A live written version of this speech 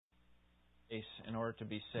grace in order to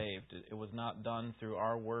be saved. It was not done through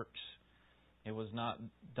our works. It was not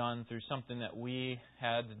done through something that we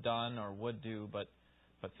had done or would do, but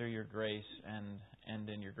through your grace and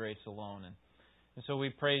in your grace alone. And so we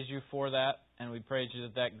praise you for that, and we praise you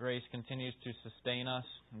that grace continues to sustain us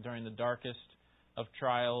during the darkest of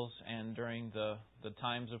trials and during the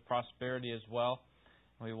times of prosperity as well.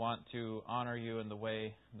 We want to honor you in the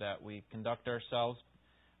way that we conduct ourselves.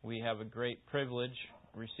 We have a great privilege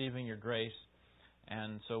receiving your grace,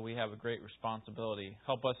 and so we have a great responsibility.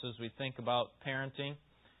 Help us as we think about parenting,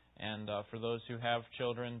 and for those who have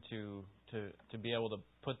children to be able to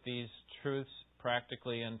put these truths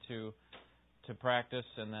practically into practice,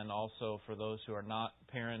 and then also for those who are not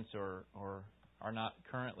parents or are not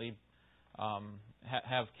currently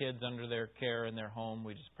have kids under their care in their home.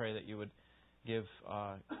 We just pray that you would give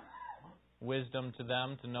wisdom to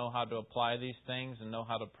them to know how to apply these things and know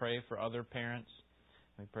how to pray for other parents.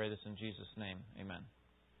 We pray this in Jesus' name. Amen.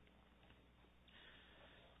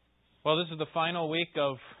 Well, this is the final week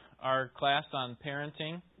of our class on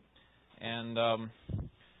parenting, and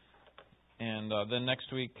then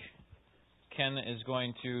next week Ken is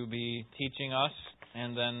going to be teaching us,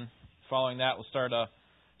 and then following that we'll start a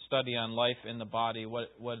study on life in the body, what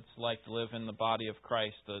it's like to live in the body of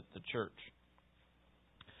Christ, the church.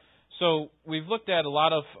 So we've looked at a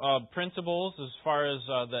lot of principles as far as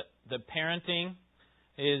that parenting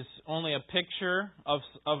is only a picture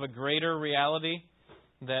of a greater reality,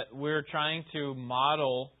 that we're trying to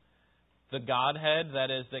model the Godhead,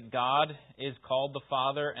 that is, that God is called the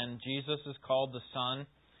Father and Jesus is called the Son.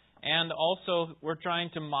 And also we're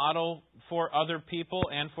trying to model for other people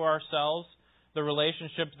and for ourselves the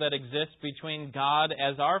relationships that exist between God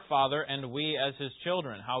as our Father and we as His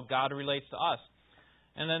children, how God relates to us.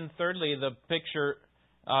 And then thirdly, the picture,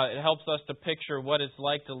 it helps us to picture what it's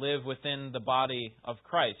like to live within the body of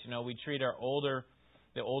Christ. You know, we treat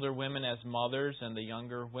the older women as mothers and the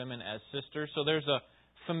younger women as sisters. So there's a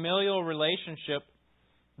familial relationship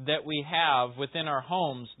that we have within our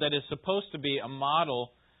homes that is supposed to be a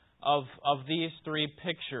model of these three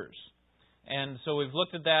pictures. And so we've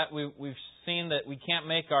looked at that. We've seen that we can't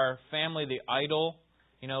make our family the idol.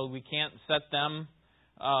 You know, we can't set them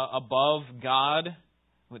above God.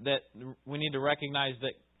 That we need to recognize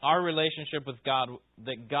that our relationship with God,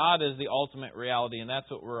 that God is the ultimate reality, and that's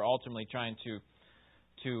what we're ultimately trying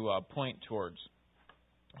to point towards.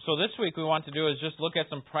 So this week we want to do is just look at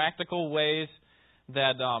some practical ways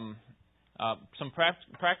that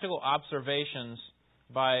practical observations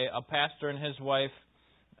by a pastor and his wife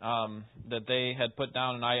that they had put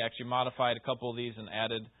down, and I actually modified a couple of these and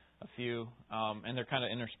added a few, and they're kind of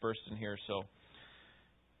interspersed in here. So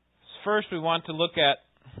first we want to look at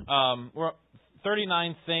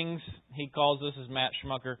 39 things, he calls this, is Matt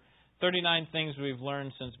Schmucker, 39 things we've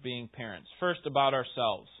learned since being parents. First, about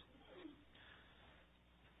ourselves.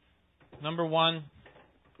 Number one,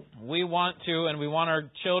 we want to, and we want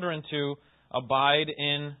our children to, abide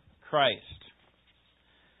in Christ.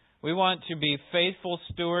 We want to be faithful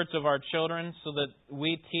stewards of our children so that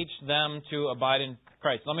we teach them to abide in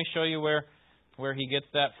Christ. Let me show you where he gets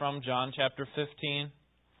that from, John chapter 15.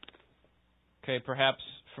 Okay, perhaps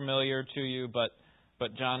familiar to you, but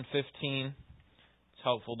John 15, it's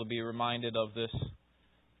helpful to be reminded of this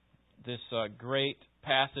great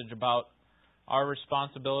passage about our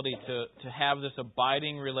responsibility to have this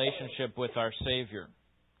abiding relationship with our Savior.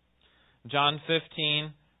 John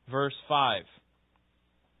 15, verse 5.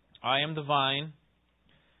 I am the vine,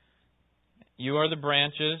 you are the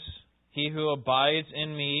branches. He who abides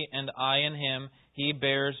in me and I in him, he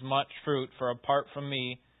bears much fruit, for apart from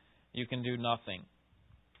me, you can do nothing.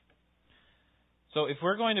 So if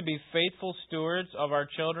we're going to be faithful stewards of our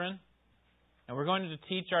children, and we're going to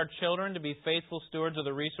teach our children to be faithful stewards of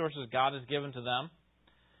the resources God has given to them,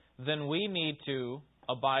 then we need to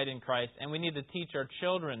abide in Christ, and we need to teach our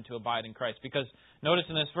children to abide in Christ. Because notice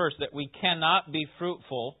in this verse that we cannot be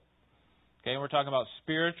fruitful. Okay, we're talking about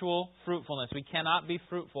spiritual fruitfulness. We cannot be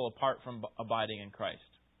fruitful apart from abiding in Christ.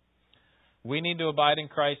 We need to abide in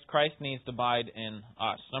Christ. Christ needs to abide in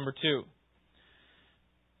us. Number two,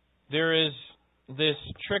 there is this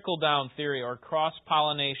trickle-down theory or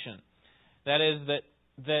cross-pollination. That is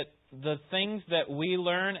that the things that we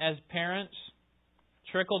learn as parents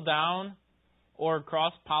trickle down or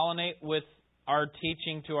cross-pollinate with our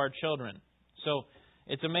teaching to our children. So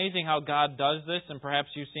it's amazing how God does this, and perhaps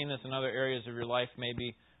you've seen this in other areas of your life.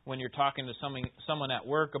 Maybe when you're talking to someone at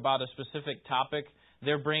work about a specific topic,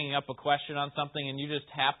 they're bringing up a question on something, and you just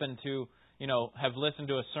happen to, have listened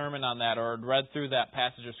to a sermon on that or read through that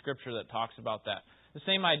passage of Scripture that talks about that. The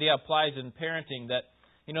same idea applies in parenting, that,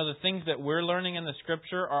 the things that we're learning in the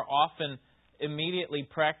Scripture are often immediately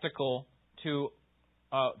practical to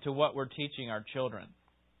what we're teaching our children,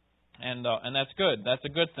 and that's good. That's a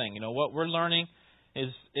good thing. What we're learning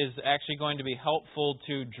is actually going to be helpful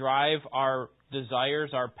to drive our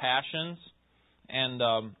desires, our passions,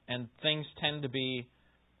 and things tend to be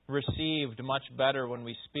received much better when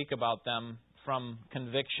we speak about them from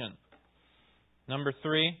conviction. Number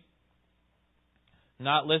 3,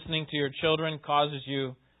 not listening to your children causes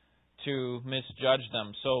you to misjudge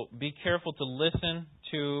them. So be careful to listen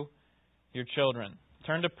to your children.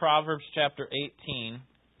 Turn to Proverbs chapter 18.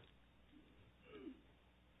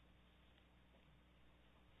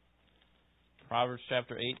 Proverbs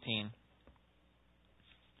chapter 18.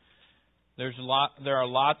 There are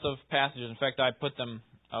lots of passages. In fact, I put them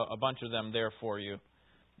a bunch of them there for you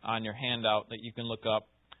on your handout that you can look up.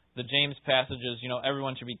 The James passages,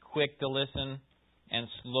 everyone should be quick to listen and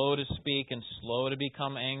slow to speak and slow to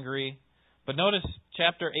become angry. But notice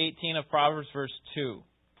chapter 18 of Proverbs, verse 2.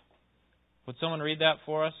 Would someone read that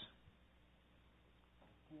for us?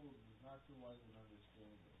 The fool is not too wise in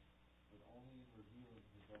understanding, but only in revealing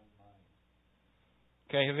his own mind.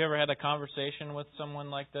 Okay, have you ever had a conversation with someone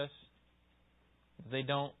like this? They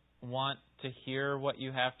don't want to hear what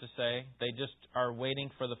you have to say. They just are waiting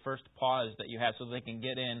for the first pause that you have so they can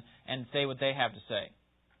get in and say what they have to say.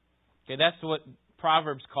 Okay, that's what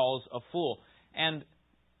Proverbs calls a fool. And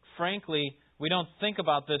frankly, we don't think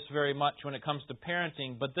about this very much when it comes to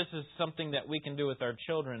parenting, but this is something that we can do with our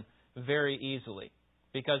children very easily.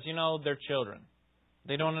 Because, they're children.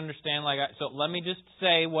 They don't understand so let me just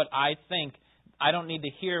say what I think. I don't need to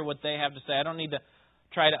hear what they have to say. I don't need to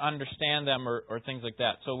try to understand them or things like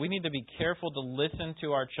that. So we need to be careful to listen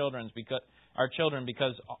to our children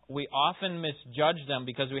because we often misjudge them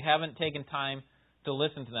because we haven't taken time to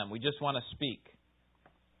listen to them. We just want to speak.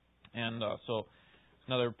 And so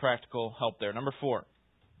another practical help there. Number 4.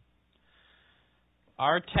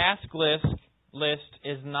 Our task list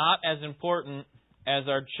is not as important as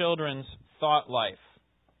our children's thought life.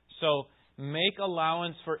 So make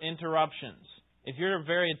allowance for interruptions. If you're a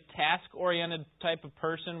very task-oriented type of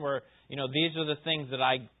person where, these are the things that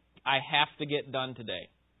I have to get done today,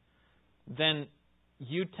 then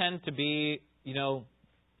you tend to be, you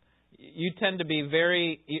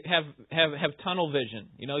have tunnel vision.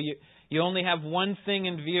 You only have one thing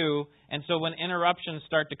in view, and so when interruptions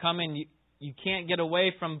start to come in, you can't get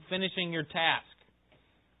away from finishing your task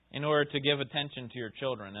in order to give attention to your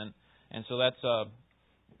children. And so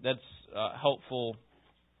that's helpful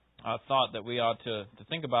thought that we ought to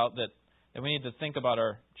think about, that we need to think about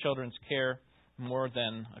our children's care more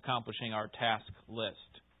than accomplishing our task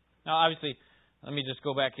list. Now, obviously, let me just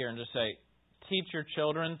go back here and just say, teach your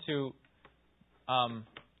children to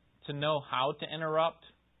know how to interrupt.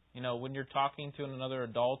 When you're talking to another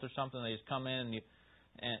adult or something, they just come in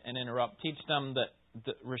and interrupt. Teach them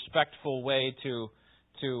the respectful way to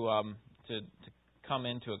come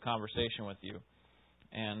into a conversation with you.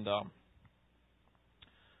 And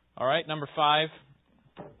all right, number 5,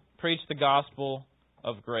 preach the gospel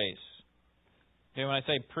of grace. Okay, when I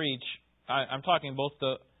say preach, I'm talking both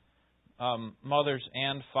the mothers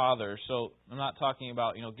and fathers. So I'm not talking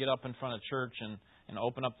about, get up in front of church and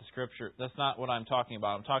open up the Scripture. That's not what I'm talking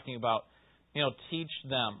about. I'm talking about, teach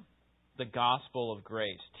them the gospel of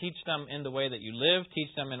grace. Teach them in the way that you live.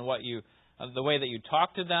 Teach them in the way that you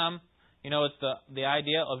talk to them. It's the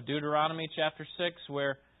idea of Deuteronomy chapter 6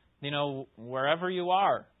 where, wherever you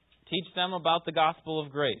are, teach them about the gospel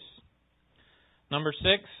of grace. Number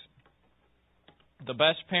 6, the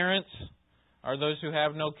best parents are those who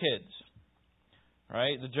have no kids.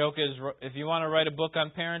 Right? The joke is, if you want to write a book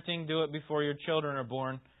on parenting, do it before your children are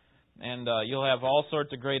born, and you'll have all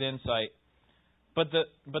sorts of great insight. But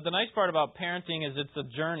the nice part about parenting is it's a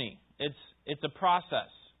journey. It's a process.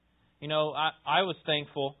 I was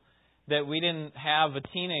thankful that we didn't have a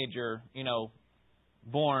teenager,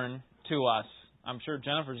 born to us. I'm sure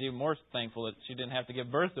Jennifer's even more thankful that she didn't have to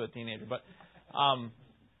give birth to a teenager. But I'm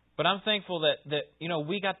thankful that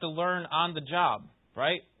we got to learn on the job,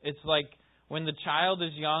 right? It's like when the child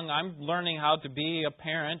is young, I'm learning how to be a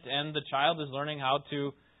parent, and the child is learning how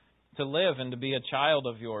to live and to be a child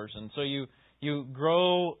of yours. And so you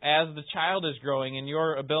grow as the child is growing in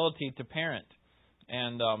your ability to parent.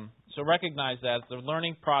 And so recognize that it's a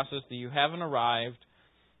learning process, that you haven't arrived,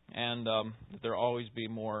 and that there will always be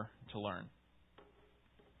more to learn.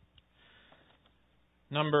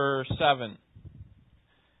 Number 7,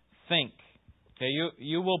 think. Okay,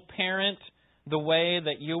 you will parent the way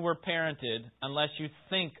that you were parented unless you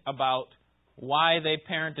think about why they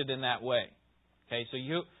parented in that way. Okay, so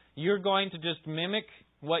you're going to just mimic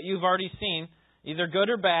what you've already seen. either good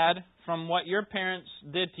or bad, from what your parents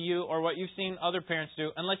did to you or what you've seen other parents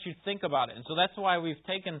do, unless you think about it. And so that's why we've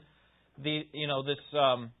taken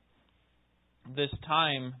this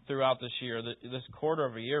time throughout this year, this quarter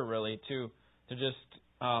of a year really, to just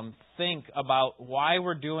think about why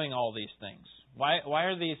we're doing all these things. Why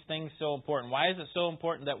are these things so important? Why is it so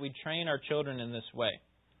important that we train our children in this way?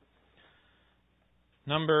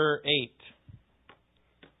 Number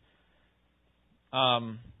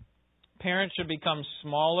 8. Parents should become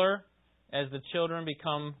smaller as the children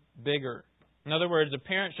become bigger. In other words, a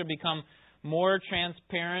parent should become more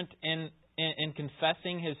transparent in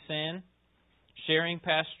confessing his sin, sharing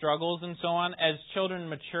past struggles, and so on, as children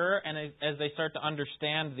mature and as they start to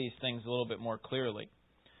understand these things a little bit more clearly.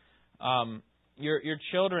 Your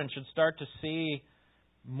children should start to see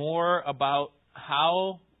more about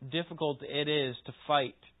how difficult it is to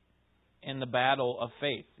fight in the battle of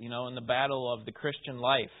faith, in the battle of the Christian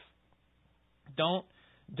life. Don't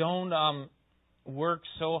work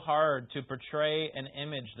so hard to portray an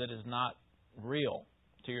image that is not real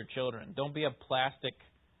to your children. Don't be a plastic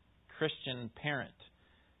Christian parent.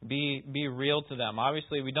 Be real to them.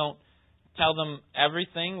 Obviously, we don't tell them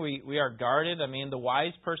everything. We are guarded. I mean, the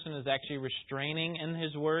wise person is actually restraining in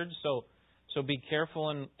his words, so be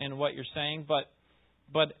careful in what you're saying.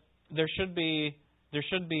 But there should be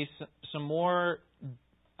some more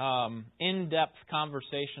in-depth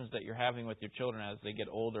conversations that you're having with your children as they get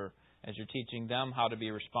older, as you're teaching them how to be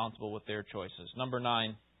responsible with their choices. Number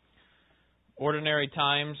 9, ordinary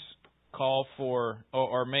times call for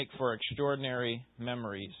or make for extraordinary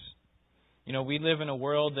memories. We live in a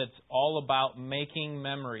world that's all about making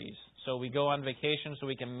memories. So we go on vacation so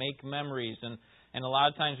we can make memories. And a lot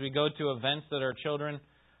of times we go to events that our children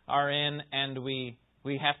are in and we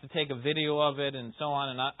have to take a video of it and so on.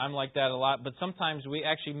 And I'm like that a lot. But sometimes we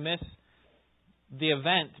actually miss the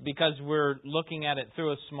event because we're looking at it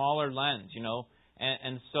through a smaller lens,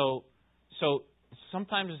 And so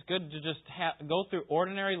sometimes it's good to just go through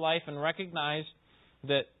ordinary life and recognize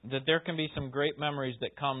that there can be some great memories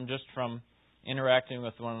that come just from interacting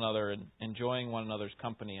with one another and enjoying one another's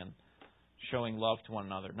company and showing love to one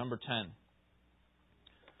another. Number 10.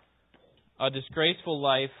 A disgraceful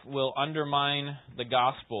life will undermine the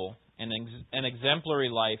gospel, and an exemplary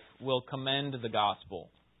life will commend the gospel.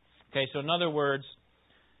 Okay, so in other words,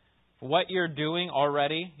 what you're doing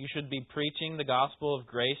already, you should be preaching the gospel of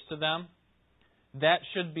grace to them. That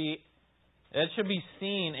should be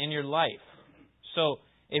seen in your life. So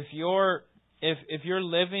if you're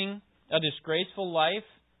living a disgraceful life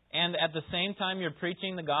and at the same time you're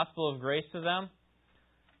preaching the gospel of grace to them,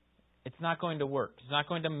 it's not going to work. It's not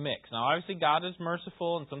going to mix. Now, obviously, God is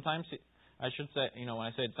merciful, and sometimes, I should say, when I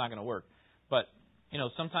say it's not going to work, but,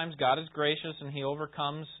 sometimes God is gracious and He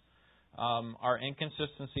overcomes our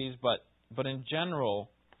inconsistencies, but in general,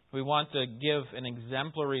 we want to give an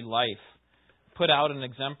exemplary life, put out an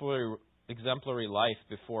exemplary life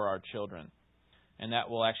before our children, and that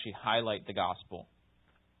will actually highlight the gospel.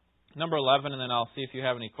 Number 11, and then I'll see if you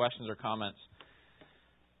have any questions or comments.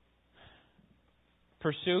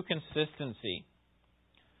 Pursue consistency,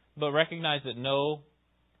 but recognize that no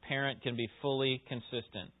parent can be fully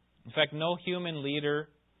consistent. In fact, no human leader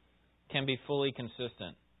can be fully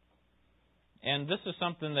consistent. And this is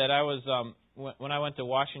something that I was, when I went to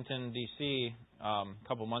Washington, D.C. A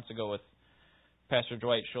couple months ago with Pastor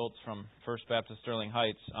Dwight Schultz from First Baptist Sterling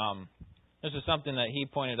Heights, this is something that he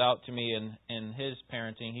pointed out to me in his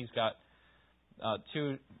parenting. He's got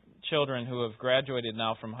 2 children who have graduated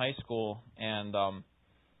now from high school, and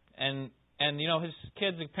his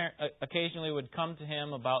kids occasionally would come to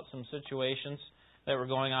him about some situations that were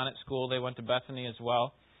going on at school. They went to Bethany as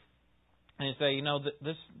well, and he'd say,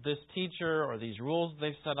 this teacher or these rules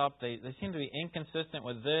they've set up, they seem to be inconsistent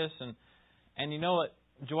with this, and you know what?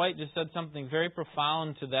 Dwight just said something very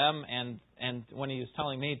profound to them, and when he was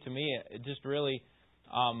telling to me, it just really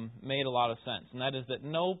made a lot of sense. And that is that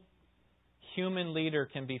no human leader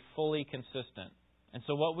can be fully consistent. And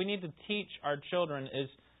so what we need to teach our children is,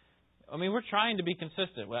 we're trying to be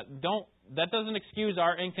consistent. That doesn't excuse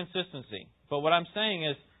our inconsistency. But what I'm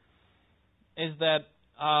saying is that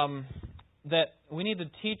that we need to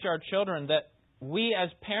teach our children that we as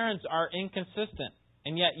parents are inconsistent.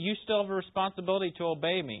 And yet you still have a responsibility to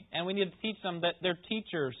obey me. And we need to teach them that they're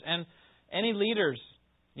teachers and any leaders.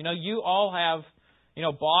 You all have,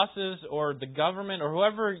 bosses or the government or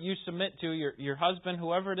whoever you submit to, your husband,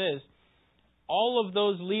 whoever it is. All of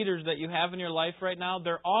those leaders that you have in your life right now,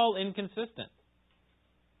 they're all inconsistent.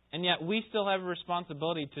 And yet we still have a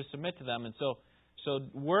responsibility to submit to them. And so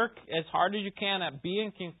work as hard as you can at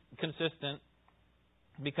being consistent.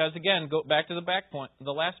 Because again, go back to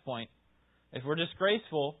the last point. if we're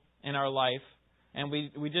disgraceful in our life and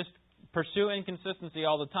we just pursue inconsistency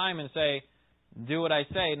all the time and say, do what I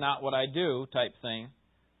say, not what I do type thing,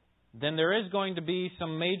 then there is going to be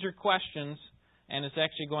some major questions, and it's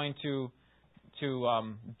actually going to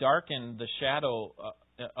darken the shadow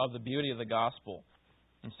of the beauty of the gospel.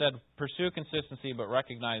 Instead, pursue consistency, but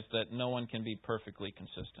recognize that no one can be perfectly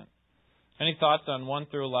consistent. Any thoughts on 1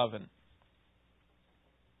 through 11?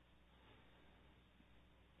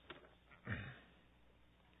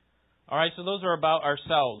 All right, so those are about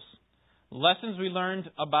ourselves. Lessons we learned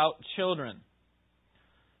about children.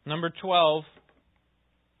 Number 12,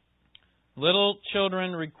 little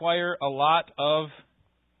children require a lot of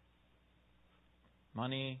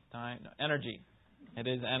money, time, energy. It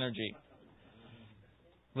is energy.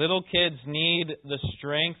 Little kids need the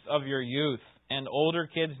strength of your youth, and older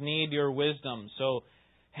kids need your wisdom. So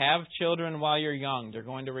have children while you're young. They're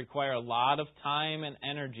going to require a lot of time and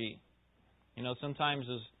energy. Sometimes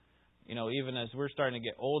even as we're starting to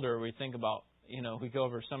get older, we think about, we go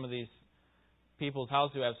over some of these people's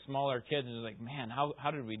houses who have smaller kids, and it's like, man,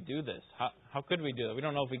 how did we do this? How could we do it? We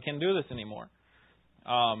don't know if we can do this anymore.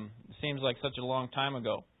 It seems like such a long time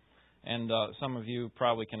ago. And some of you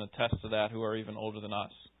probably can attest to that who are even older than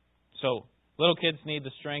us. So, little kids need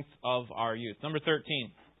the strength of our youth. Number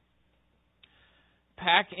 13.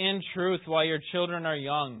 Pack in truth while your children are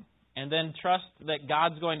young, and then trust that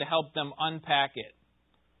God's going to help them unpack it.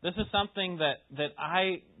 This is something that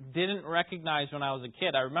I didn't recognize when I was a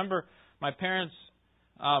kid. I remember my parents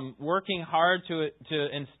working hard to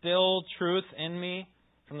instill truth in me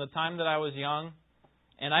from the time that I was young.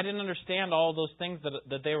 And I didn't understand all those things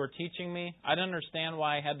that they were teaching me. I didn't understand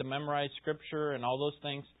why I had to memorize Scripture and all those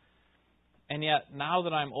things. And yet, now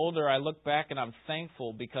that I'm older, I look back and I'm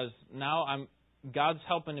thankful because now God's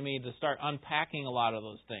helping me to start unpacking a lot of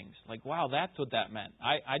those things. Like, wow, that's what that meant.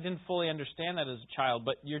 I didn't fully understand that as a child,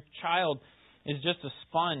 but your child is just a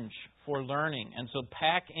sponge for learning. And so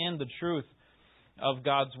pack in the truth of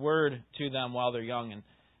God's Word to them while they're young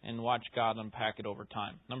and watch God unpack it over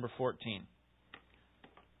time. Number 14.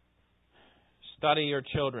 Study your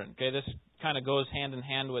children. Okay, this kind of goes hand in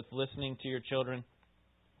hand with listening to your children.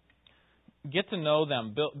 Get to know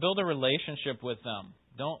them. Build a relationship with them.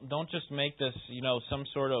 Don't just make this, some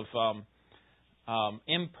sort of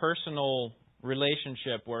impersonal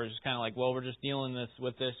relationship where it's kind of like, well, we're just dealing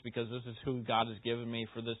with this because this is who God has given me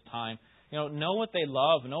for this time. Know what they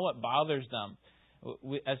love. Know what bothers them.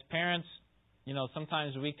 As parents,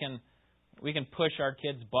 sometimes we can push our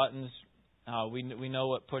kids' buttons. We know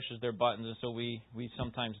what pushes their buttons, and so we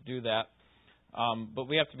sometimes do that. But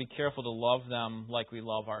we have to be careful to love them like we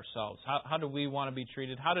love ourselves. How do we want to be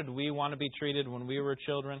treated? How did we want to be treated when we were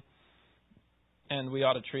children? And we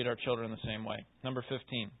ought to treat our children the same way. Number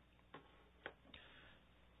 15.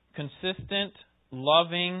 Consistent,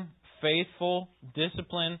 loving, faithful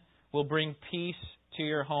discipline will bring peace to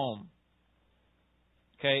your home.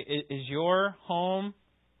 Okay, is your home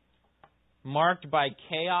marked by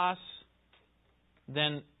chaos?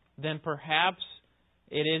 Then perhaps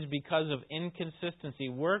it is because of inconsistency.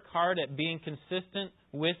 Work hard at being consistent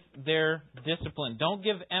with their discipline. Don't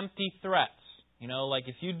give empty threats. Like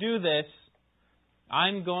if you do this,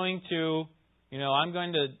 I'm going to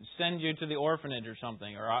send you to the orphanage or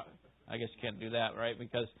something. Or I guess you can't do that, right?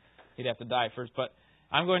 Because he'd have to die first. But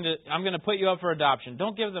I'm going to put you up for adoption.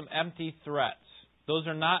 Don't give them empty threats. Those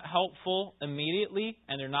are not helpful immediately,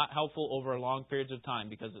 and they're not helpful over long periods of time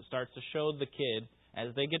because it starts to show the kid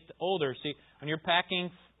as they get older. See, when you're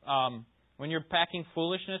packing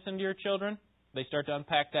foolishness into your children, they start to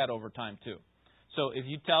unpack that over time too. So if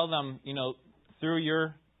you tell them, through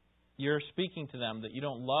your speaking to them that you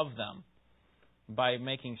don't love them by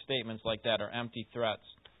making statements like that or empty threats,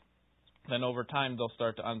 then over time they'll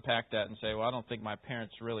start to unpack that and say, well, I don't think my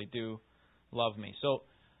parents really do love me. So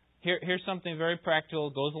here's something very practical,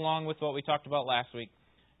 goes along with what we talked about last week.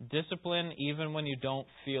 Discipline even when you don't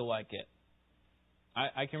feel like it.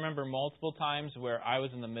 I can remember multiple times where I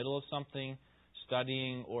was in the middle of something,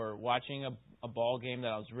 studying or watching a ball game that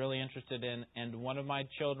I was really interested in, and one of my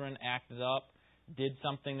children acted up, did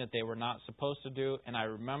something that they were not supposed to do, and I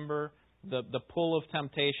remember the pull of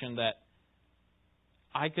temptation that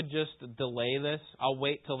I could just delay this. I'll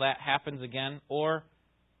wait till that happens again, or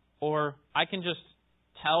I can just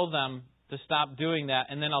tell them to stop doing that,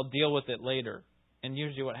 and then I'll deal with it later. And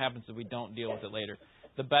usually what happens is we don't deal with it later.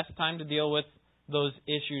 The best time to deal with those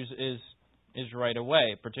issues is right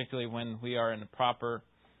away, particularly when we are in a proper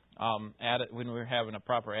when we're having a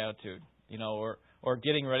proper attitude, or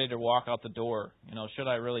getting ready to walk out the door. Should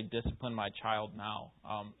I really discipline my child now?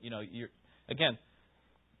 You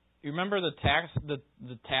remember the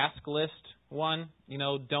task list one.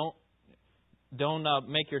 Don't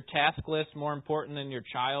make your task list more important than your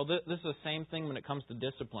child. This is the same thing when it comes to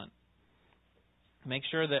discipline. Make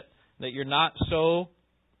sure that you're not so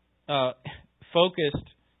focused,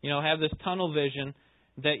 have this tunnel vision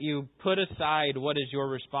that you put aside what is your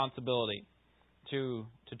responsibility to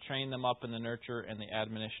train them up in the nurture and the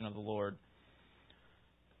admonition of the Lord.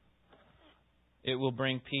 It will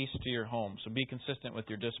bring peace to your home. So be consistent with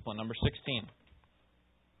your discipline. Number 16.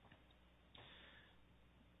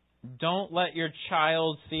 Don't let your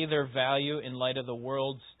child see their value in light of the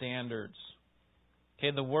world's standards.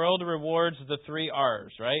 Okay, the world rewards the 3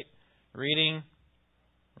 R's, right? Reading,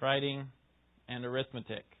 writing, and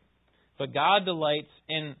arithmetic. But God delights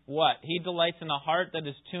in what? He delights in a heart that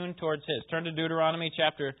is tuned towards His. Turn to Deuteronomy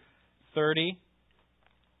chapter 30.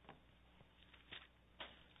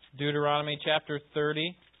 Deuteronomy chapter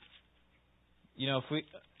 30.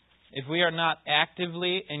 If we are not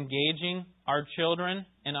actively engaging our children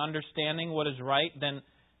in understanding what is right, then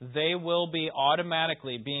they will be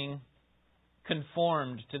automatically being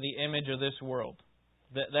conformed to the image of this world.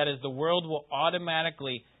 That is, the world will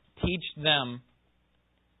automatically teach them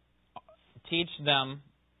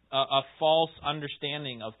a false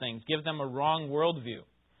understanding of things, give them a wrong worldview.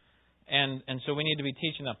 And so we need to be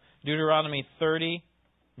teaching them. Deuteronomy 30,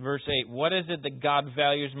 verse 8. What is it that God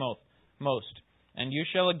values most? And you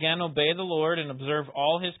shall again obey the Lord and observe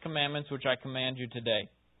all His commandments which I command you today.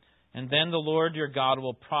 And then the Lord your God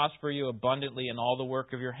will prosper you abundantly in all the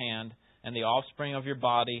work of your hand, and the offspring of your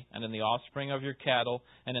body, and in the offspring of your cattle,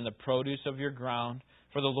 and in the produce of your ground.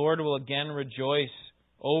 For the Lord will again rejoice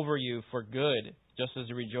over you for good, just as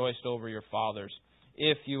He rejoiced over your fathers,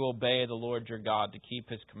 if you obey the Lord your God to keep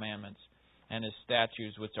His commandments and His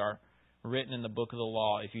statutes which are written in the book of the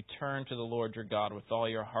law, if you turn to the Lord your God with all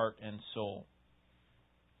your heart and soul.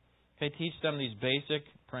 Okay, teach them these basic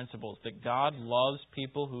principles, that God loves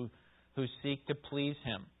people who seek to please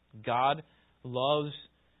Him. God loves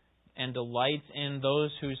and delights in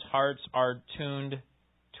those whose hearts are tuned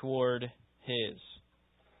toward His.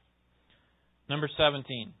 Number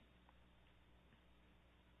 17.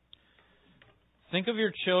 Think of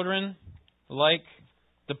your children like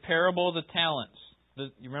the parable of the talents.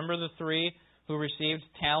 You remember the 3 who received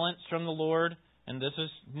talents from the Lord? And this is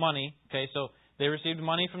money. Okay, so they received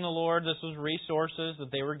money from the Lord. This was resources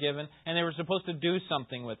that they were given. And they were supposed to do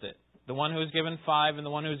something with it. The one who was given 5 and the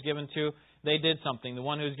one who was given 2, they did something. The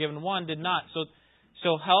one who was given 1 did not. So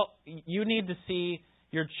you need to see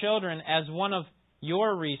your children as one of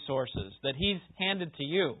your resources that He's handed to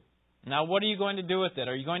you. Now, what are you going to do with it?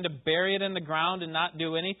 Are you going to bury it in the ground and not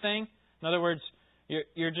do anything? In other words,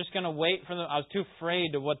 you're just going to wait for them. I was too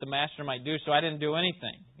afraid of what the master might do, so I didn't do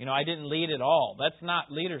anything. I didn't lead at all. That's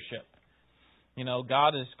not leadership.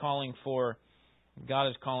 God is calling for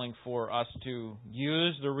us to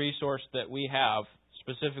use the resource that we have,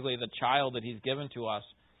 specifically the child that He's given to us,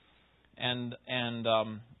 and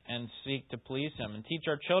seek to please Him, and teach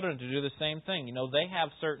our children to do the same thing. They have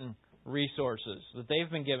certain resources that they've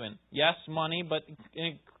been given. Yes, money, but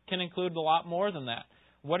it can include a lot more than that.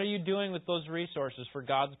 What are you doing with those resources for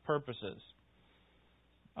God's purposes?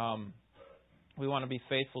 We want to be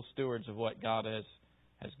faithful stewards of what God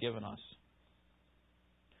has given us.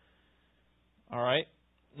 All right,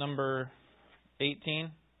 number 18.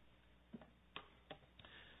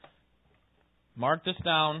 Mark this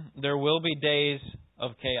down. There will be days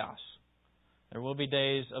of chaos. There will be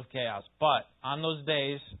days of chaos. But on those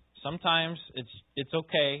days, sometimes it's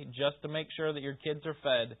okay just to make sure that your kids are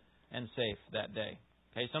fed and safe that day.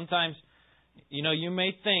 Okay, sometimes, you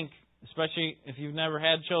may think, especially if you've never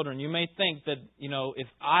had children, you may think that, if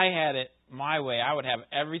I had it my way, I would have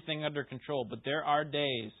everything under control. But there are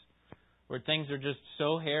days where things are just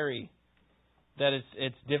so hairy that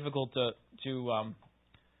it's difficult to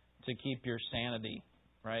keep your sanity,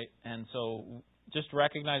 right? And so just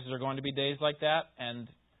recognize there are going to be days like that, and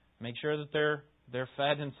make sure that they're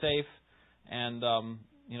fed and safe, and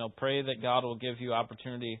pray that God will give you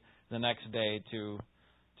opportunity the next day to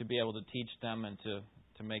be able to teach them and to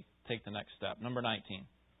take the next step. Number 19.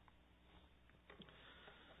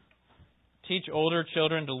 Teach older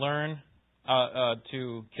children to learn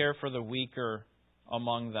to care for the weaker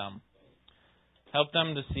among them. Help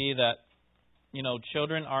them to see that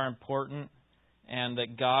children are important, and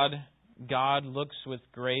that God looks with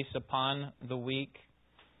grace upon the weak,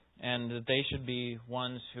 and that they should be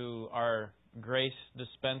ones who are grace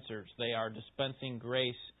dispensers. They are dispensing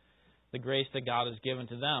grace, the grace that God has given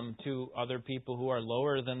to them, to other people who are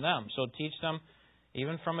lower than them. So teach them,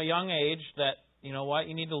 even from a young age, that, you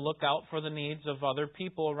need to look out for the needs of other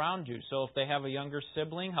people around you. So if they have a younger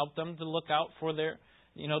sibling, help them to look out for their,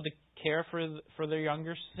 to care for their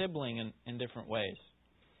younger sibling in different ways.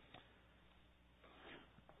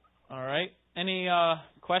 All right. Any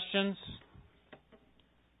questions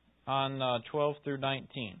on 12 through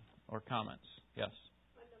 19 or comments? Yes.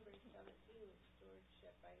 On number 17 with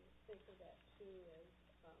stewardship, I think of that too as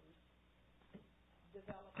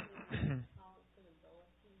developing the talents and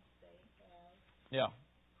abilities they have. Yeah.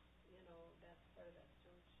 You know, that's part of that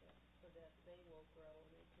stewardship, so that they will grow and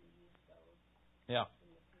they can use those Yeah.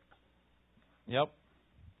 in the future. Yep.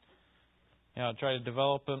 Yeah, try to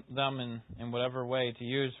develop them in whatever way to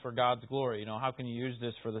use for God's glory. You know, how can you use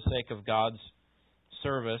this for the sake of God's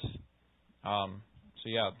service? So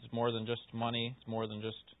yeah, it's more than just money. It's more than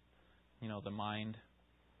just, the mind.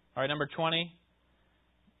 All right, number 20.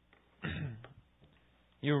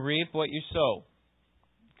 You reap what you sow.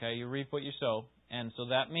 Okay, you reap what you sow. And so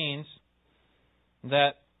that means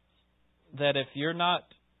that if you're not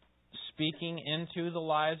speaking into the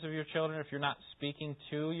lives of your children, if you're not speaking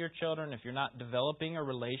to your children, if you're not developing a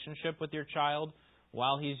relationship with your child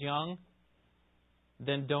while he's young,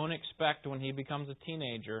 then don't expect when he becomes a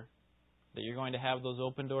teenager that you're going to have those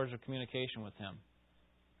open doors of communication with him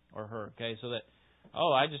or her. Okay, so that,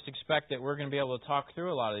 I just expect that we're going to be able to talk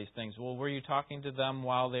through a lot of these things. Well, were you talking to them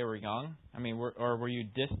while they were young? I mean, or were you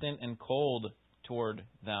distant and cold toward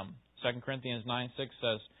them? 2 Corinthians 9:6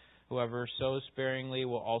 says, whoever sows sparingly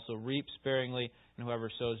will also reap sparingly, and whoever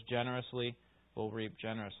sows generously will reap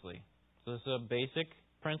generously. So this is a basic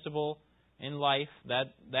principle in life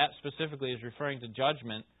that specifically is referring to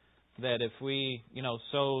judgment, that if we,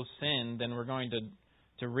 sow sin, then we're going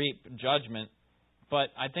to reap judgment. But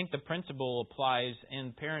I think the principle applies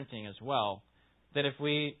in parenting as well, that if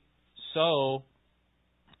we sow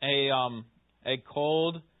a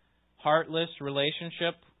cold, heartless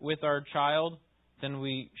relationship with our child, then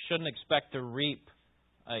we shouldn't expect to reap,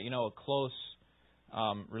 a close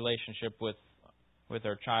relationship with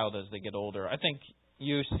our child as they get older. I think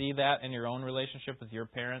you see that in your own relationship with your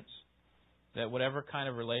parents, that whatever kind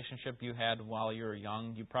of relationship you had while you were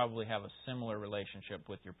young, you probably have a similar relationship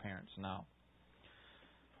with your parents now.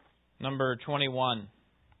 Number 21.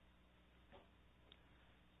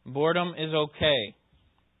 Boredom is okay.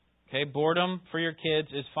 Okay, boredom for your kids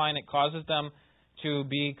is fine. It causes them to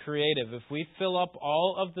be creative. If we fill up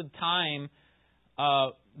all of the time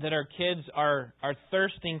that our kids are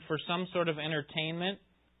thirsting for some sort of entertainment,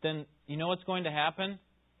 then you know what's going to happen?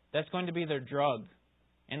 That's going to be their drug.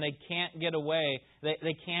 And they can't get away.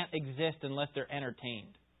 They can't exist unless they're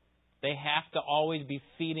entertained. They have to always be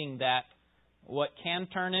feeding that. What can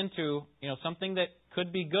turn into, something that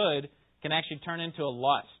could be good can actually turn into a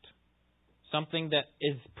lust. Something that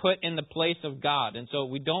is put in the place of God. And so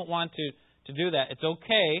we don't want to do that. It's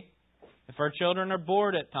okay if our children are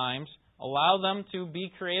bored at times. Allow them to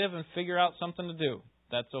be creative and figure out something to do.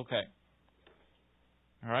 That's okay.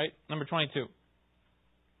 All right. Number 22.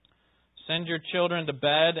 Send your children to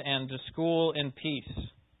bed and to school in peace.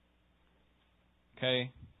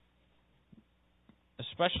 Okay.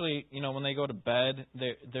 Especially, when they go to bed,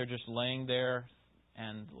 they're just laying there,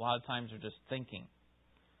 and a lot of times they're just thinking.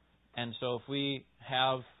 And so if we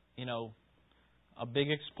have, a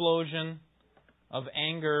big explosion of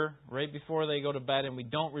anger right before they go to bed, and we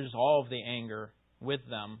don't resolve the anger with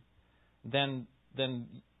them, then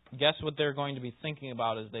guess what they're going to be thinking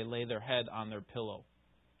about as they lay their head on their pillow.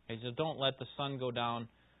 Okay, so don't let the sun go down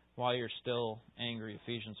while you're still angry.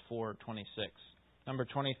 Ephesians 4:26. Number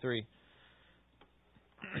 23.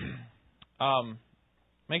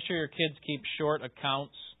 Make sure your kids keep short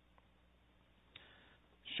accounts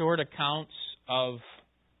of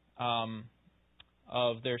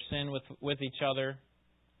their sin with each other.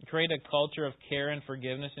 Create a culture of care and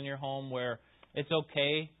forgiveness in your home where it's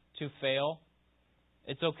okay to fail.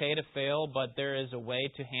 It's okay to fail, but there is a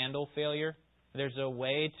way to handle failure. There's a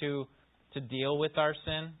way to deal with our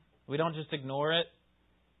sin. We don't just ignore it.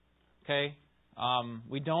 Okay?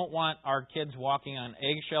 We don't want our kids walking on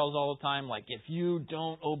eggshells all the time, like if you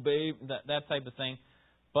don't obey, that type of thing.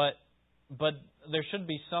 But there should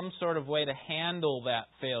be some sort of way to handle that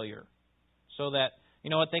failure, so that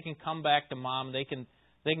they can come back to mom, they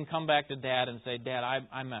can come back to dad and say, Dad,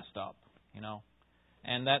 I messed up,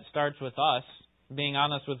 and that starts with us being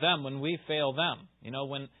honest with them when we fail them.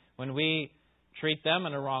 When we treat them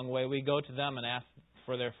in a wrong way, we go to them and ask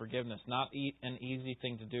for their forgiveness. Not an easy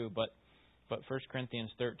thing to do, but 1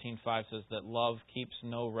 Corinthians 13:5 says that love keeps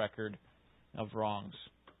no record of wrongs.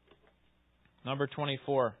 Number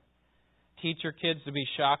 24. Teach your kids to be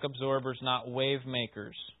shock absorbers, not wave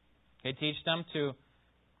makers. Okay, teach them to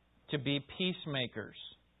be peacemakers,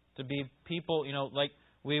 to be people, like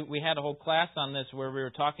We had a whole class on this where we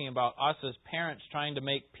were talking about us as parents trying to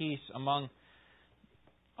make peace among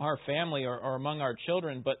our family or among our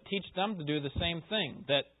children, but teach them to do the same thing.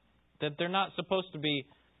 That they're not supposed to be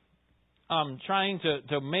trying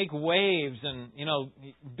to make waves and,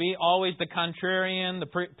 be always the contrarian, the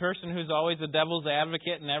person who's always the devil's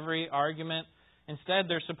advocate in every argument. Instead,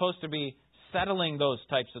 they're supposed to be settling those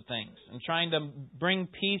types of things and trying to bring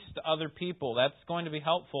peace to other people. That's going to be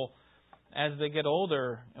helpful as they get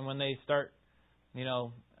older and when they start,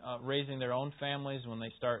 raising their own families, when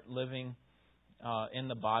they start living in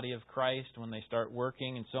the body of Christ, when they start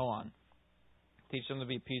working and so on. Teach them to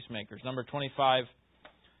be peacemakers. Number 25,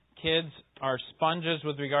 kids are sponges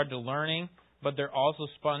with regard to learning, but they're also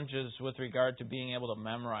sponges with regard to being able to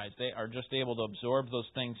memorize. They are just able to absorb those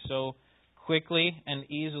things so quickly and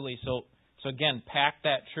easily. So again, pack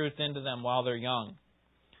that truth into them while they're young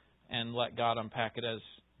and let God unpack it as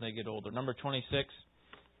they get older. Number 26,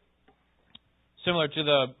 similar to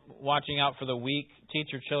the watching out for the weak, teach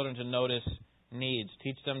your children to notice needs.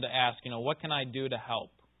 Teach them to ask, what can I do to help?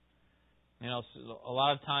 A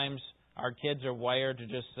lot of times our kids are wired to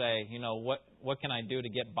just say, what can I do to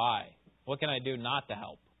get by? What can I do not to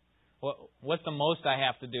help? What's the most I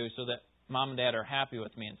have to do so that Mom and Dad are happy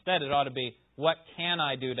with me? Instead, it ought to be, what can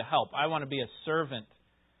I do to help? I want to be a servant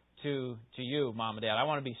to you, Mom and Dad. I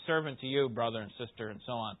want to be servant to you, brother and sister, and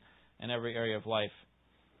so on, in every area of life.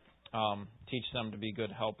 Teach them to be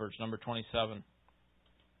good helpers. Number 27.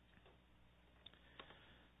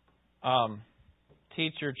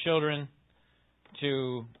 Teach your children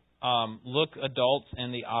to look adults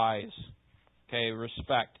in the eyes. Okay,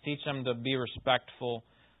 respect. Teach them to be respectful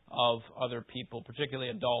of other people,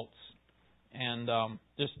 particularly adults. And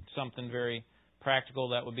just something very practical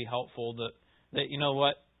that would be helpful, that you know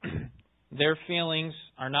what? Their feelings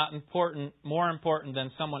are not more important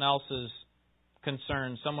than someone else's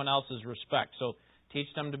concern, someone else's respect. So teach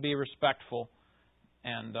them to be respectful,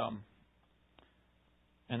 and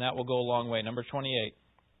that will go a long way. Number 28.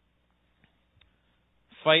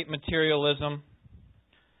 Fight materialism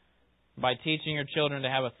by teaching your children to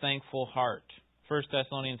have a thankful heart. 1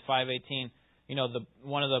 Thessalonians 5:18.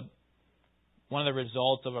 One of the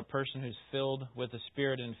results of a person who's filled with the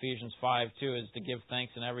Spirit in Ephesians 5:2 is to give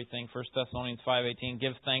thanks in everything. 1 Thessalonians 5:18.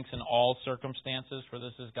 Give thanks in all circumstances, for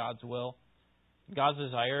this is God's will. God's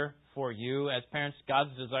desire for you as parents,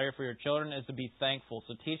 God's desire for your children is to be thankful.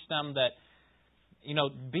 So teach them that,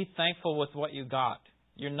 be thankful with what you got.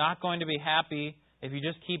 You're not going to be happy if you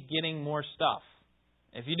just keep getting more stuff.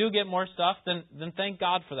 If you do get more stuff, then thank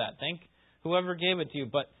God for that. Thank whoever gave it to you.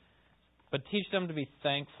 But teach them to be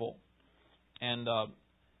thankful. And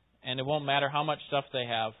it won't matter how much stuff they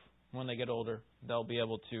have when they get older. They'll be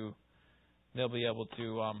able to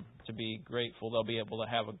be grateful. They'll be able to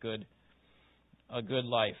have a good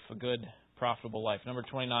life, a good profitable life. Number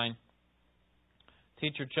 29.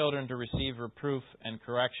 Teach your children to receive reproof and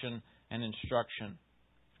correction and instruction.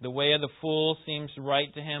 The way of the fool seems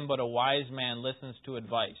right to him, but a wise man listens to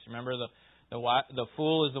advice. Remember, the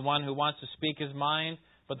fool is the one who wants to speak his mind,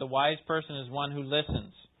 but the wise person is one who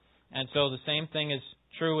listens. And so the same thing is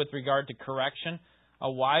true with regard to correction. A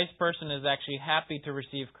wise person is actually happy to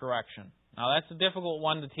receive correction. Now, that's a difficult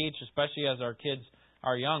one to teach, especially as our kids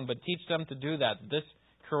are young, but teach them to do that. This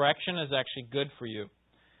correction is actually good for you.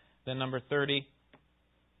 Then number 30,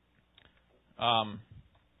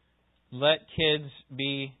 let kids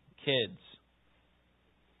be kids.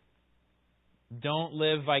 Don't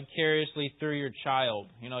live vicariously through your child.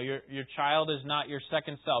 Your child is not your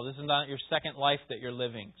second self. This is not your second life that you're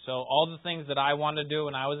living. So all the things that I wanted to do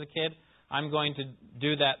when I was a kid, I'm going to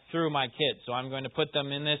do that through my kids. So I'm going to put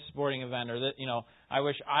them in this sporting event, or that, I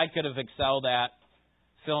wish I could have excelled at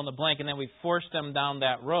fill in the blank, and then we force them down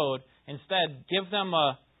that road. Instead, give them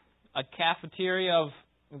a cafeteria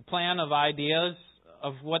plan of ideas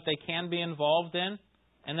of what they can be involved in,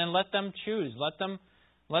 and then let them choose. Let them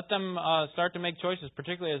start to make choices,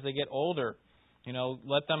 particularly as they get older.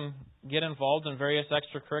 Let them get involved in various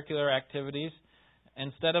extracurricular activities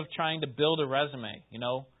instead of trying to build a resume.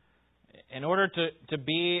 In order to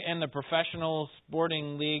be in the professional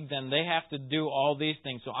sporting league, then they have to do all these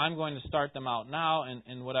things. So I'm going to start them out now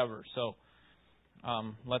and whatever. So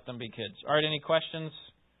let them be kids. All right, any questions?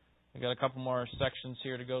 We've got a couple more sections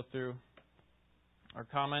here to go through. Our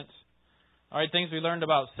comments. All right, things we learned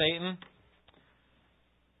about Satan.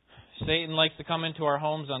 Satan likes to come into our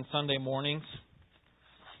homes on Sunday mornings.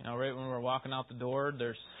 Right when we're walking out the door,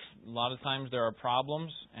 there's a lot of times there are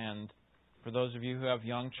problems, and for those of you who have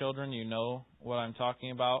young children, you know what I'm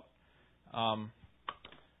talking about.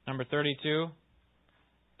 Number 32,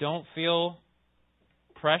 don't feel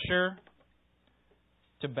pressure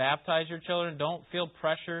to baptize your children, don't feel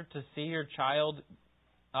pressure to see your child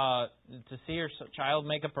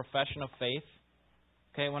make a profession of faith.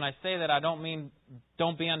 Okay, when I say that, I don't mean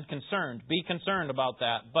don't be unconcerned. Be concerned about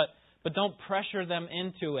that, but don't pressure them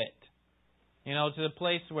into it. To the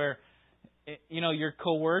place where you're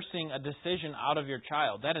coercing a decision out of your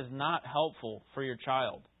child. That is not helpful for your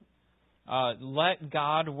child. Let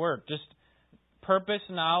God work. Just purpose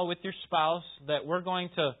now with your spouse that we're going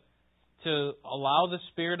to allow the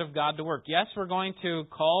Spirit of God to work. Yes, we're going to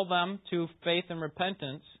call them to faith and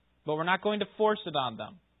repentance, but we're not going to force it on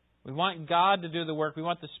them. We want God to do the work. We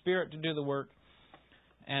want the Spirit to do the work.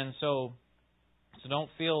 And so don't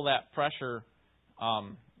feel that pressure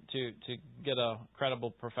to get a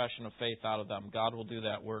credible profession of faith out of them. God will do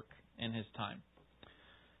that work in His time.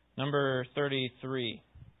 Number 33.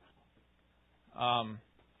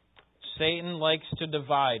 Satan likes to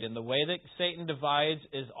divide, and the way that Satan divides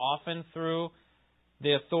is often through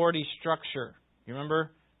the authority structure. You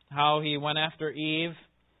remember how he went after Eve?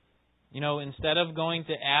 Instead of going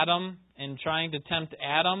to Adam and trying to tempt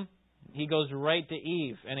Adam, he goes right to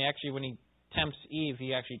Eve. And when he tempts Eve,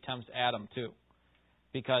 he actually tempts Adam too.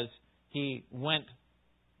 Because he went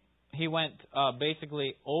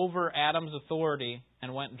basically over Adam's authority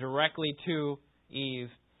and went directly to Eve.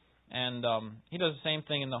 And he does the same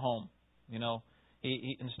thing in the home.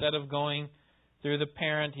 He instead of going through the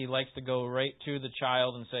parent, he likes to go right to the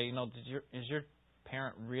child and say, is your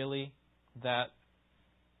parent really that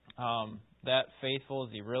faithful?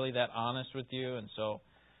 Is he really that honest with you? And so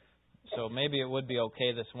maybe it would be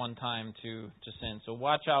okay this one time to sin. So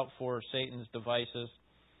watch out for Satan's devices.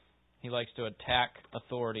 He likes to attack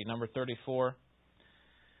authority. Number 34.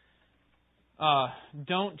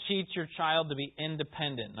 Don't teach your child to be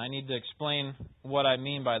independent. I need to explain what I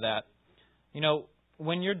mean by that.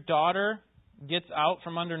 When your daughter gets out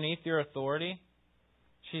from underneath your authority,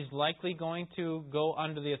 she's likely going to go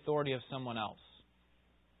under the authority of someone else.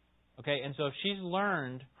 Okay, and so if she's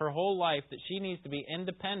learned her whole life that she needs to be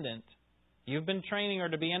independent, you've been training her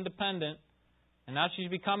to be independent, and now she's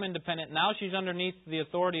become independent. Now she's underneath the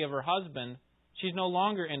authority of her husband. She's no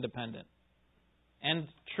longer independent. And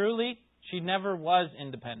truly, she never was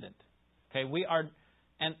independent. Okay, we are,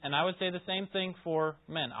 and I would say the same thing for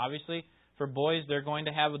men. Obviously, for boys, they're going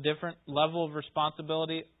to have a different level of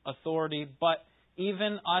responsibility, authority, but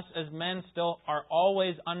even us as men still are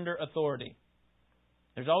always under authority.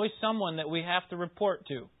 There's always someone that we have to report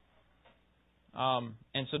to.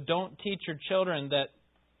 And so don't teach your children that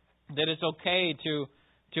it's okay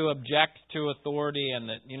to object to authority and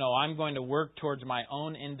that, I'm going to work towards my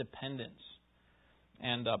own independence.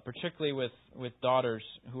 And particularly with daughters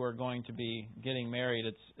who are going to be getting married,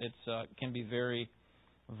 it can be very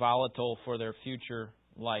volatile for their future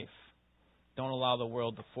life. Don't allow the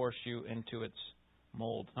world to force you into its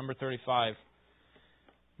mold. Number 35.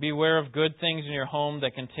 Beware of good things in your home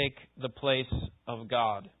that can take the place of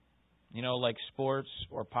God. Like sports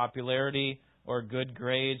or popularity or good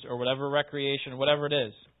grades or whatever recreation, whatever it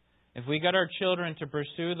is. If we get our children to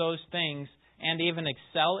pursue those things and even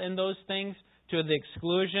excel in those things to the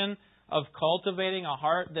exclusion of cultivating a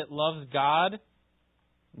heart that loves God,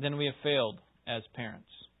 then we have failed as parents.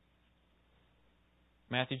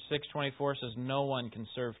 Matthew 6:24 says, "No one can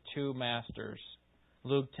serve two masters."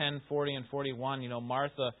 Luke 10:40 and 41,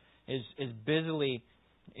 Martha is busily,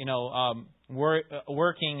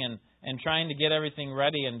 working and trying to get everything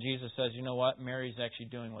ready, and Jesus says, you know what? Mary's actually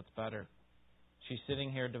doing what's better. She's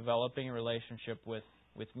sitting here developing a relationship with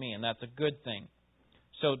me, and that's a good thing.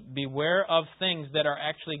 So beware of things that are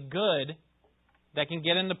actually good that can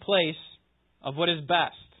get in the place of what is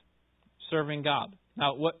best, serving God.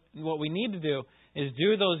 Now, what we need to do is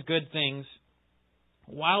do those good things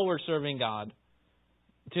while we're serving God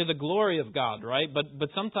to the glory of God, right? But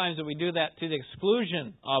sometimes we do that to the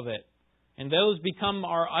exclusion of it. And those become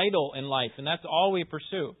our idol in life, and that's all we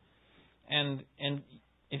pursue. And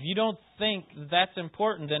if you don't think that's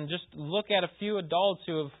important, then just look at a few adults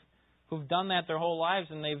who've done that their whole lives,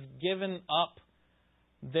 and they've given up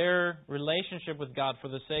their relationship with God for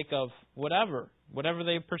the sake of whatever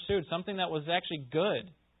they pursued, something that was actually good.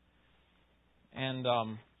 And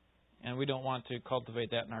we don't want to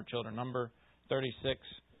cultivate that in our children. Number 36,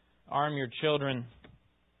 arm your children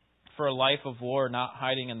for a life of war, not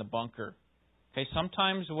hiding in the bunker. Okay,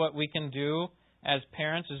 sometimes what we can do as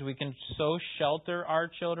parents is we can so shelter our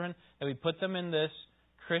children that we put them in this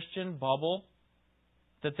Christian bubble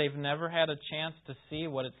that they've never had a chance to see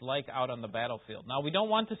what it's like out on the battlefield. Now, we don't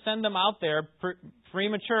want to send them out there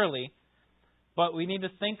prematurely, but we need to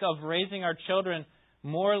think of raising our children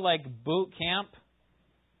more like boot camp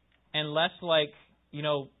and less like,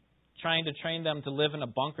 trying to train them to live in a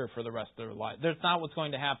bunker for the rest of their life. That's not what's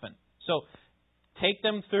going to happen. So take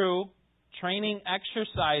them through training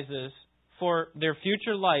exercises for their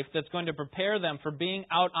future life that's going to prepare them for being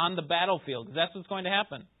out on the battlefield. Because that's what's going to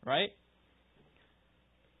happen, right?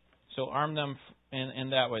 So arm them in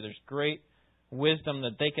that way. There's great wisdom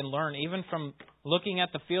that they can learn, even from looking at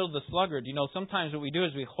the field of the sluggard. You know, sometimes what we do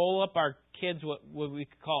is we hole up our kids, what we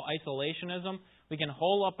call isolationism. We can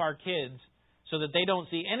hole up our kids so that they don't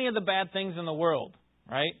see any of the bad things in the world,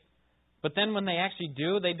 right? But then when they actually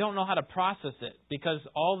do, they don't know how to process it because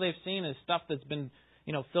all they've seen is stuff that's been,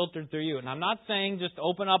 filtered through you. And I'm not saying just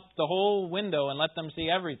open up the whole window and let them see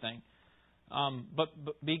everything. But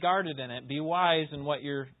be guarded in it. Be wise in what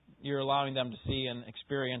you're allowing them to see and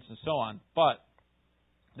experience and so on. But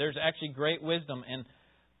there's actually great wisdom in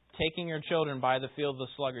taking your children by the field of the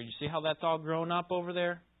sluggard. You see how that's all grown up over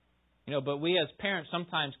there? But we as parents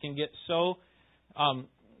sometimes can get so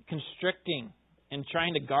constricting in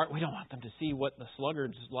trying to guard. We don't want them to see what the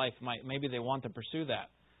sluggard's life might. Maybe they want to pursue that.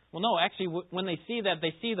 Well, no, actually, when they see that,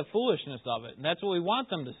 they see the foolishness of it. And that's what we want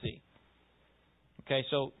them to see. Okay,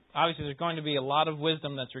 so obviously there's going to be a lot of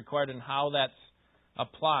wisdom that's required in how that's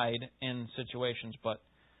applied in situations, but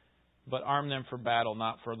arm them for battle,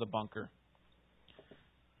 not for the bunker.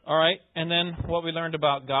 All right, and then what we learned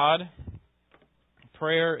about God.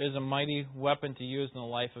 Prayer is a mighty weapon to use in the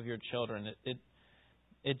life of your children.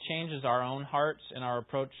 It changes our own hearts and our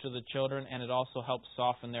approach to the children, and it also helps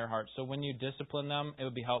soften their hearts. So when you discipline them, it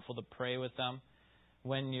would be helpful to pray with them.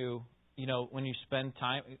 When you spend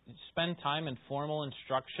time in formal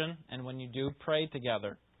instruction, and when you do pray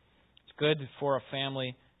together, it's good for a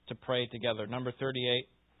family to pray together. Number 38,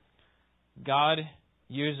 God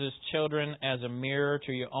uses children as a mirror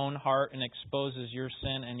to your own heart and exposes your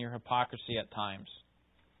sin and your hypocrisy at times.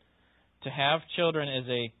 To have children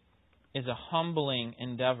is a humbling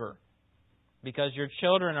endeavor because your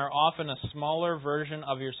children are often a smaller version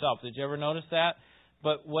of yourself. Did you ever notice that?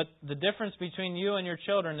 But what the difference between you and your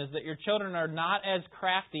children is that your children are not as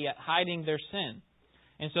crafty at hiding their sin.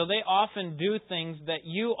 And so they often do things that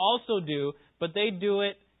you also do, but they do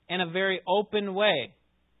it in a very open way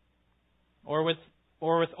or with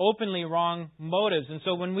openly wrong motives. And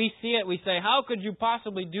so when we see it, we say, how could you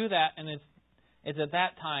possibly do that? And it's at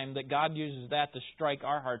that time that God uses that to strike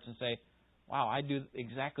our hearts and say, wow, I do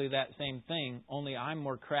exactly that same thing, only I'm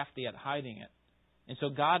more crafty at hiding it. And so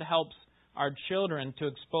God helps our children to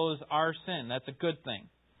expose our sin. That's a good thing.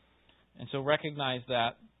 And so recognize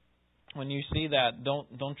that. When you see that,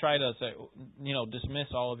 don't try to say, dismiss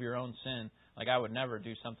all of your own sin. Like I would never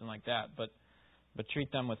do something like that. But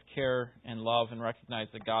treat them with care and love and recognize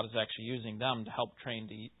that God is actually using them to help train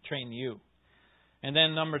you. And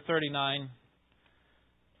then number 39,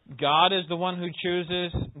 God is the one who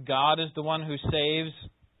chooses. God is the one who saves.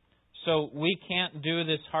 So we can't do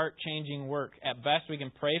this heart-changing work. At best, we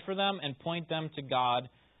can pray for them and point them to God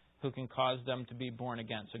who can cause them to be born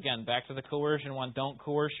again. So again, back to the coercion one. Don't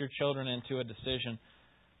coerce your children into a decision.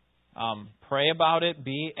 Pray about it.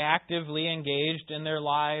 Be actively engaged in their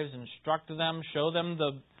lives. Instruct them. Show them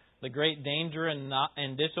the great danger in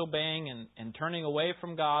disobeying and turning away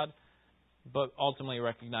from God. But ultimately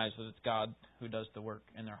recognize that it's God who does the work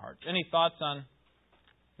in their hearts. Any thoughts on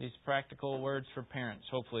these practical words for parents?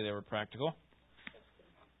 Hopefully they were practical.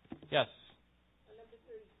 Yes? Number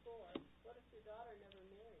 34, what if your daughter never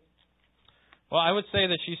married? Well, I would say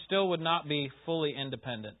that she still would not be fully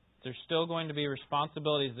independent. There's still going to be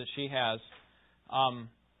responsibilities that she has.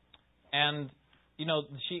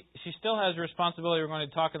 She still has a responsibility, we're going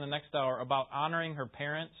to talk in the next hour, about honoring her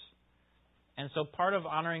parents. And so part of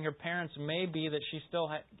honoring her parents may be that she still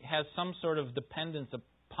has some sort of dependence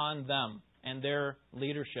upon them and their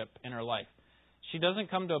leadership in her life. She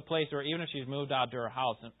doesn't come to a place where even if she's moved out to her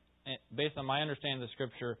house, and based on my understanding of the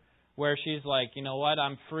Scripture, where she's like, you know what,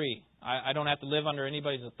 I'm free. I don't have to live under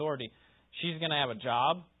anybody's authority. She's going to have a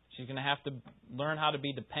job. She's going to have to learn how to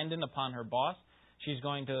be dependent upon her boss. She's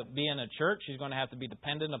going to be in a church. She's going to have to be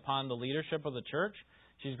dependent upon the leadership of the church.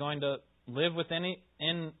 She's going to live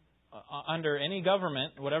under any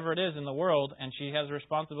government, whatever it is in the world, and she has a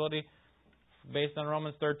responsibility based on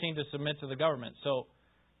Romans 13 to submit to the government. So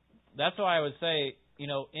that's why I would say,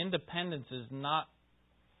 independence is not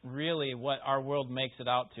really what our world makes it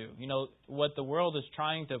out to. What the world is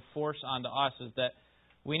trying to force onto us is that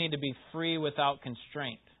we need to be free without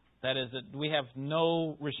constraint. That is, that we have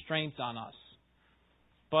no restraints on us.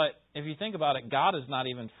 But if you think about it, God is not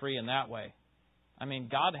even free in that way. I mean,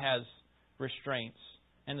 God has restraints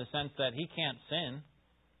in the sense that He can't sin,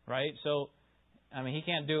 right? So, He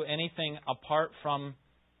can't do anything apart from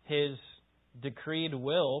His decreed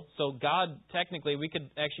will. So God, technically, we could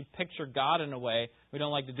actually picture God in a way. We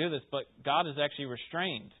don't like to do this, but God is actually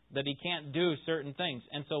restrained, that He can't do certain things.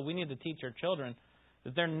 And so we need to teach our children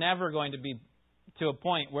that they're never going to be to a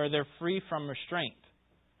point where they're free from restraint.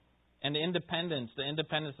 And the independence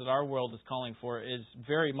that our world is calling for is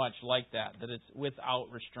very much like that it's without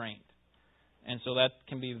restraint. And so that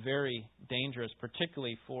can be very dangerous,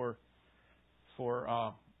 particularly for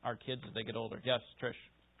our kids as they get older. Yes, Trish.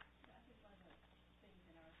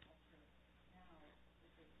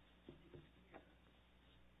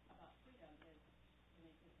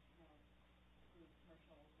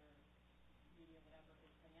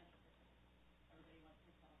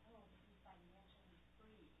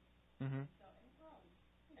 Mm-hmm.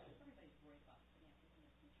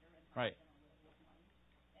 Right.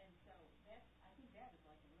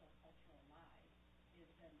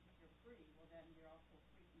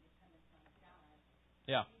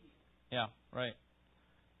 Yeah. Yeah. Right.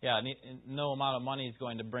 Yeah. No amount of money is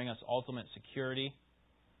going to bring us ultimate security.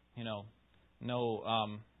 No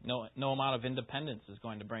amount of independence is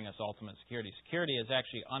going to bring us ultimate security. Security is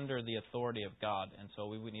actually under the authority of God, and so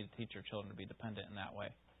we would need to teach our children to be dependent in that way.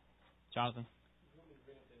 Jonathan?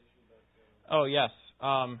 Oh, yes.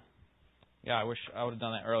 Yeah, I wish I would have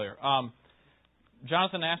done that earlier.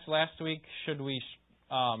 Jonathan asked last week, should we,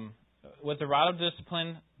 with the rod of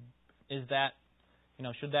discipline, is that,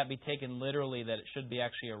 should that be taken literally, that it should be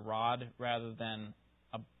actually a rod rather than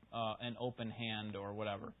an open hand or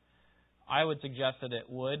whatever? I would suggest that it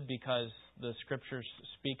would, because the Scriptures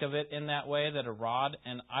speak of it in that way, that a rod,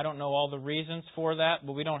 and I don't know all the reasons for that,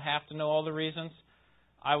 but we don't have to know all the reasons.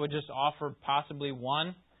 I would just offer possibly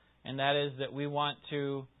one, and that is that we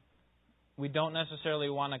don't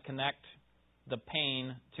necessarily want to connect the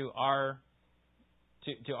pain to our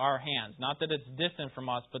hands. Not that it's distant from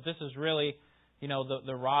us, but this is really,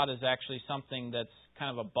 the rod is actually something that's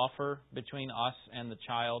kind of a buffer between us and the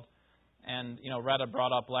child. And, Retta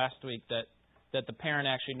brought up last week that the parent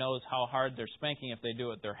actually knows how hard they're spanking if they do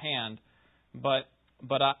it with their hand. But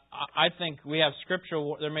I think we have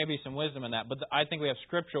scriptural, there may be some wisdom in that, but I think we have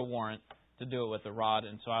scriptural warrant to do it with a rod,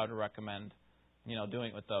 and so I would recommend, doing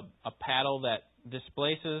it with a paddle that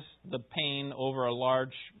displaces the pain over a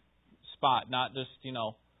large spot, not just,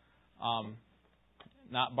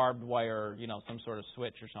 not barbed wire or, some sort of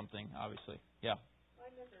switch or something, obviously. Yeah. I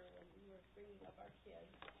remember when we were bringing up our kids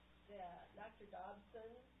that Dr. Dobson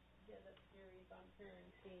did a series on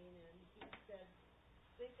parenting, and he said,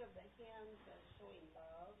 think of the hands as showing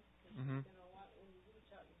love. Mm-hmm. When you reach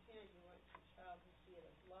out your hand, you want your child to see it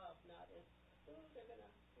as love, not as, they're going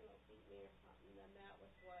to, beat me or something. And that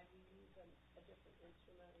was why we use a different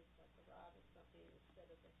instrument, like a rod or something, instead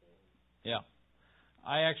of the hand. Yeah.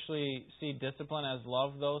 I actually see discipline as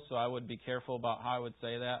love, though, so I would be careful about how I would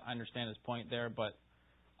say that. I understand his point there, but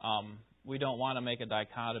we don't want to make a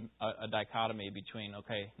dichotomy between,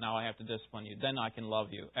 okay, now I have to discipline you, then I can love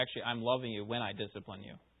you. Actually, I'm loving you when I discipline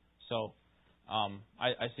you. So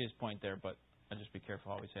I see his point there, but I'll just be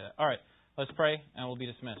careful how we say that. All right, let's pray, and we'll be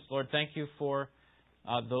dismissed. Lord, thank you for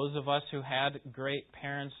those of us who had great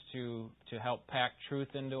parents to help pack truth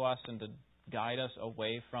into us and to guide us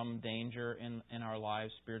away from danger in our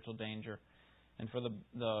lives, spiritual danger, and for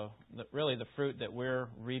really the fruit that we're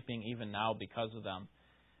reaping even now because of them.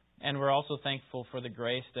 And we're also thankful for the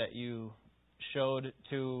grace that you showed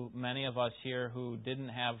to many of us here who didn't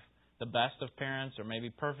have the best of parents or maybe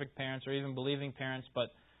perfect parents or even believing parents,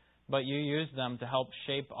 but you used them to help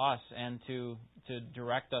shape us and to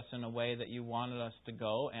direct us in a way that you wanted us to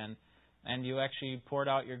go, and you actually poured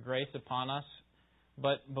out your grace upon us.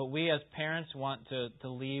 But we as parents want to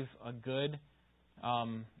leave a good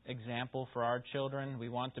example for our children. We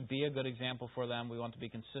want to be a good example for them. We want to be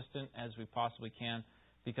consistent as we possibly can,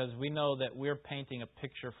 because we know that we're painting a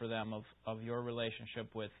picture for them of your relationship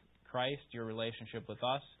with Christ, your relationship with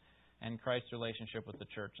us, and Christ's relationship with the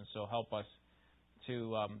church. And so help us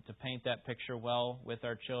to paint that picture well with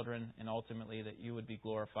our children, and ultimately that you would be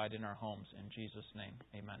glorified in our homes. In Jesus' name,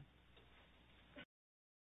 amen.